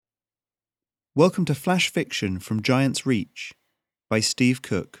Welcome to Flash Fiction from Giant's Reach by Steve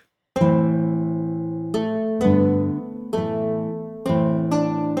Cook.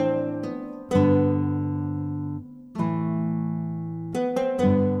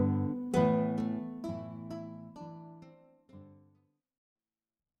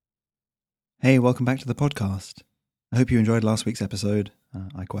 Hey, welcome back to the podcast. I hope you enjoyed last week's episode.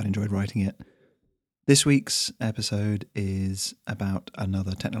 I quite enjoyed writing it. This week's episode is about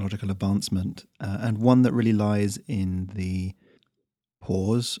another technological advancement, and one that really lies in the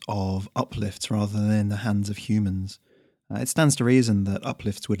paws of uplifts rather than in the hands of humans. It stands to reason that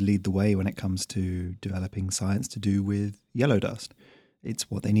uplifts would lead the way when it comes to developing science to do with yellow dust. It's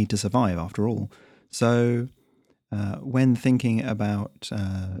what they need to survive, after all. So, when thinking about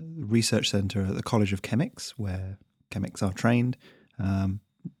research centre at the College of Chemics, where chemics are trained,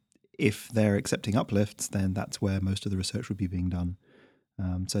 if they're accepting uplifts, then that's where most of the research would be being done.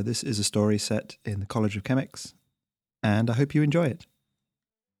 So this is a story set in the College of Chemics, and I hope you enjoy it.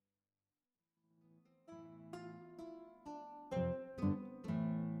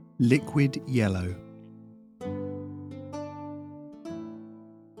 Liquid yellow.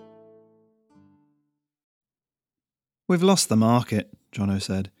 We've lost the market, Jono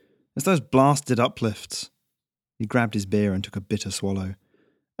said. It's those blasted uplifts. He grabbed his beer and took a bitter swallow.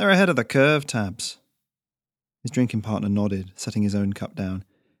 They're ahead of the curve, Tabs. His drinking partner nodded, setting his own cup down.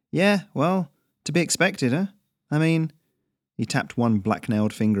 Yeah, well, to be expected, huh? I mean... He tapped one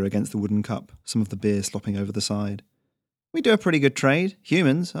black-nailed finger against the wooden cup, some of the beer slopping over the side. We do a pretty good trade,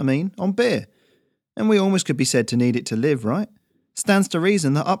 humans, on beer. And we almost could be said to need it to live, right? Stands to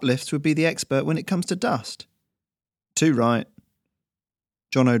reason that uplifts would be the expert when it comes to dust. Too right.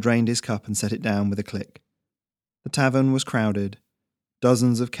 Jono drained his cup and set it down with a click. The tavern was crowded,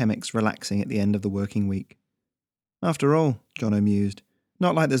 dozens of chemics relaxing at the end of the working week. After all, Jono mused,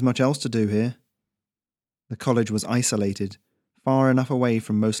 not like there's much else to do here. The college was isolated, far enough away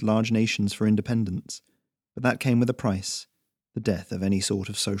from most large nations for independence, but that came with a price, the death of any sort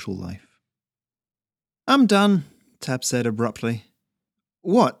of social life. I'm done, Tab said abruptly.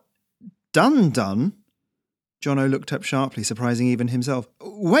 What? Done? Jono looked up sharply, surprising even himself.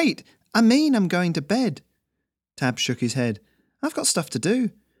 Wait, I'm going to bed. Tab shook his head. I've got stuff to do.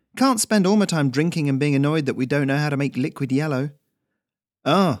 Can't spend all my time drinking and being annoyed that we don't know how to make liquid yellow.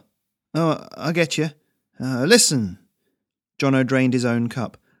 Oh, I get you. Listen. Jono drained his own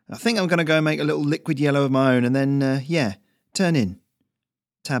cup. I think I'm going to go make a little liquid yellow of my own and then, turn in.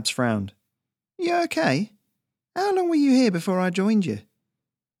 Tabs frowned. You okay? How long were you here before I joined you?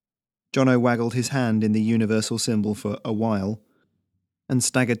 Jono waggled his hand in the universal symbol for a while and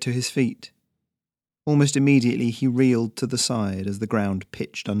staggered to his feet. Almost immediately he reeled to the side as the ground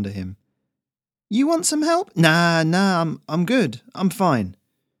pitched under him. You want some help? Nah, I'm good. I'm fine.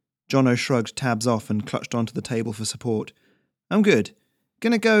 Jono shrugged Tabs off and clutched onto the table for support. I'm good.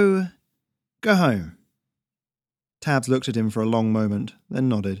 Gonna go home. Tabs looked at him for a long moment, then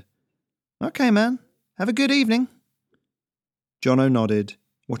nodded. Okay, man. Have a good evening. Jono nodded,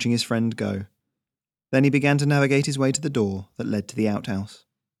 watching his friend go. Then he began to navigate his way to the door that led to the outhouse.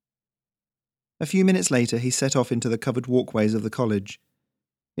 A few minutes later, he set off into the covered walkways of the college.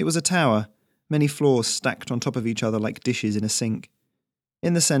 It was a tower, many floors stacked on top of each other like dishes in a sink.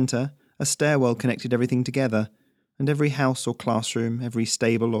 In the centre, a stairwell connected everything together, and every house or classroom, every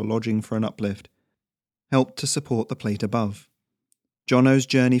stable or lodging for an uplift, helped to support the plate above. Jono's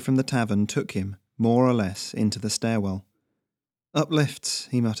journey from the tavern took him, more or less, into the stairwell. Uplifts,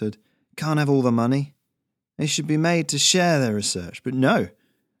 he muttered. Can't have all the money. They should be made to share their research, but no.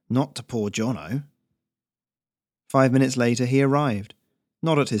 Not to poor Jono. 5 minutes later he arrived,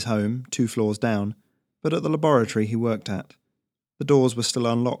 not at his home, 2 floors down, but at the laboratory he worked at. The doors were still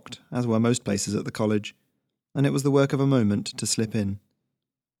unlocked, as were most places at the college, and it was the work of a moment to slip in.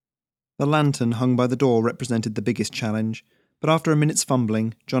 The lantern hung by the door represented the biggest challenge, but after a minute's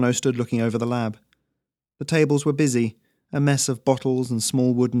fumbling, Jono stood looking over the lab. The tables were busy, a mess of bottles and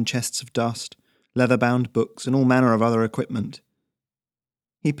small wooden chests of dust, leather-bound books and all manner of other equipment.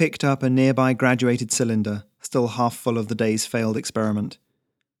 He picked up a nearby graduated cylinder, still half full of the day's failed experiment.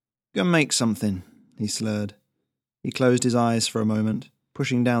 Go make something, he slurred. He closed his eyes for a moment,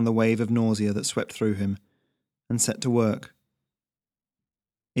 pushing down the wave of nausea that swept through him, and set to work.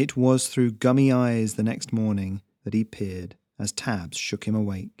 It was through gummy eyes the next morning that he peered as Tabs shook him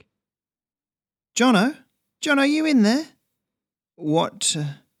awake. Jono, you in there? What?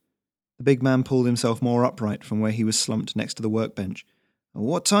 The big man pulled himself more upright from where he was slumped next to the workbench.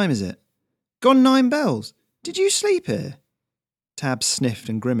 What time is it? Gone 9 bells. Did you sleep here? Tabs sniffed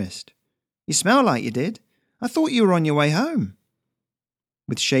and grimaced. You smell like you did. I thought you were on your way home.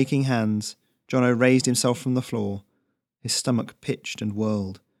 With shaking hands, Jono raised himself from the floor. His stomach pitched and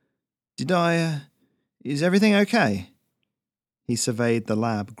whirled. Is everything okay? He surveyed the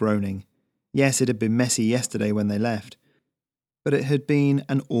lab, groaning. Yes, it had been messy yesterday when they left, but it had been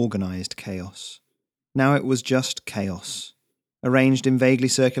an organised chaos. Now it was just chaos, arranged in vaguely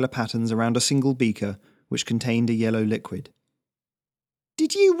circular patterns around a single beaker which contained a yellow liquid.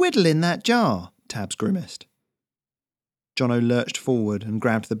 "Did you whittle in that jar?" Tabbs grimaced. Jono lurched forward and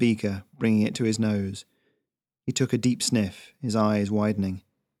grabbed the beaker, bringing it to his nose. He took a deep sniff, his eyes widening.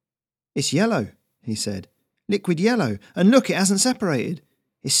 "It's yellow," he said. "Liquid yellow. And look, it hasn't separated.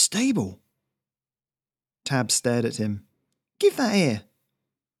 It's stable." Tabbs stared at him. "Give that here."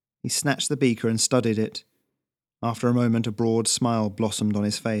 He snatched the beaker and studied it. After a moment, a broad smile blossomed on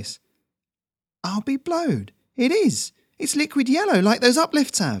his face. "I'll be blowed. It is. It's liquid yellow like those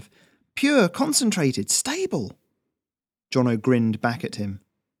uplifts have. Pure, concentrated, stable." Jono grinned back at him.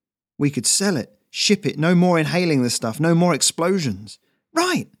 "We could sell it, ship it, no more inhaling this stuff, no more explosions."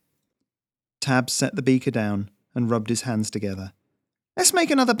 "Right." Tabbs set the beaker down and rubbed his hands together. "Let's make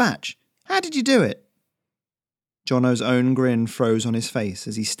another batch. How did you do it?" Jono's own grin froze on his face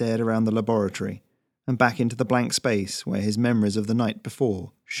as he stared around the laboratory and back into the blank space where his memories of the night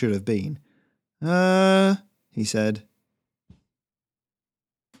before should have been. He said.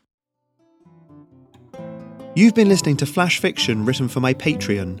 You've been listening to flash fiction written for my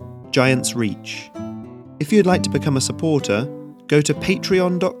Patreon, Giant's Reach. If you'd like to become a supporter, go to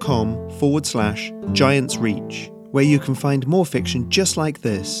patreon.com/Giant's Reach, where you can find more fiction just like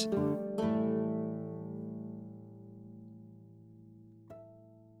this,